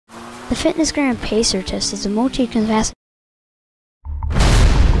The Fitness Gram Pacer test is a multi-faceted.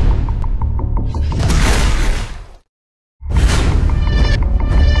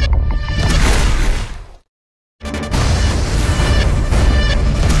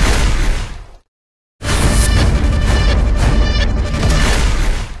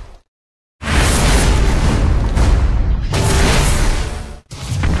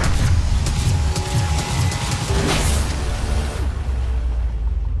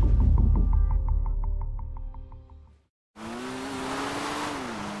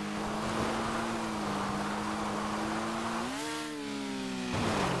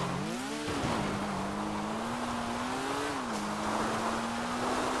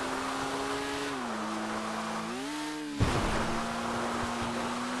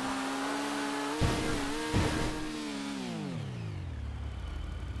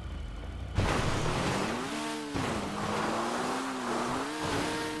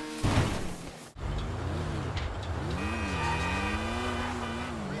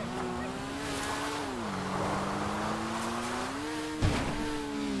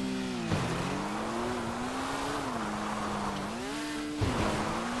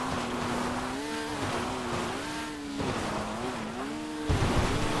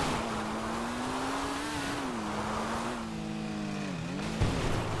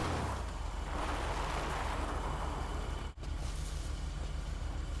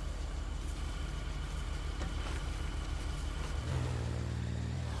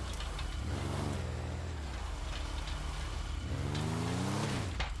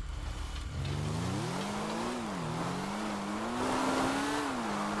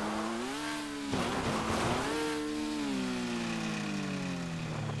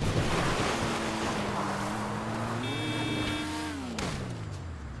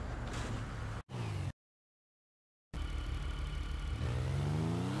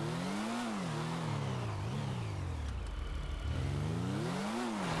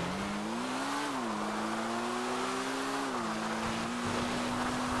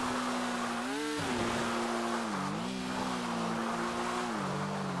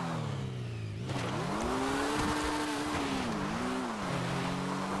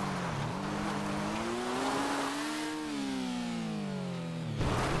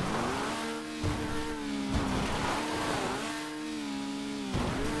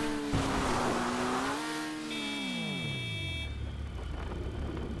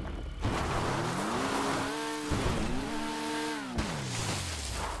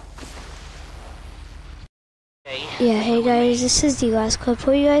 Yeah, hey guys, this is the last clip.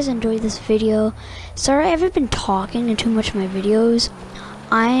 Hope you guys enjoyed this video. Sorry I haven't been talking in too much of my videos.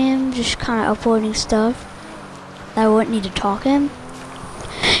 I am just kind of uploading stuff that I wouldn't need to talk in.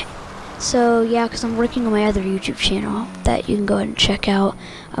 So yeah, because I'm working on my other YouTube channel that you can go ahead and check out.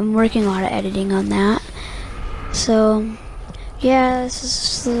 I'm working a lot of editing on that. So yeah, this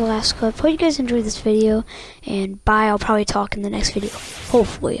is the last clip. Hope you guys enjoyed this video, and bye. I'll probably talk in the next video.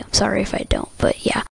 Hopefully. I'm sorry if I don't, but yeah.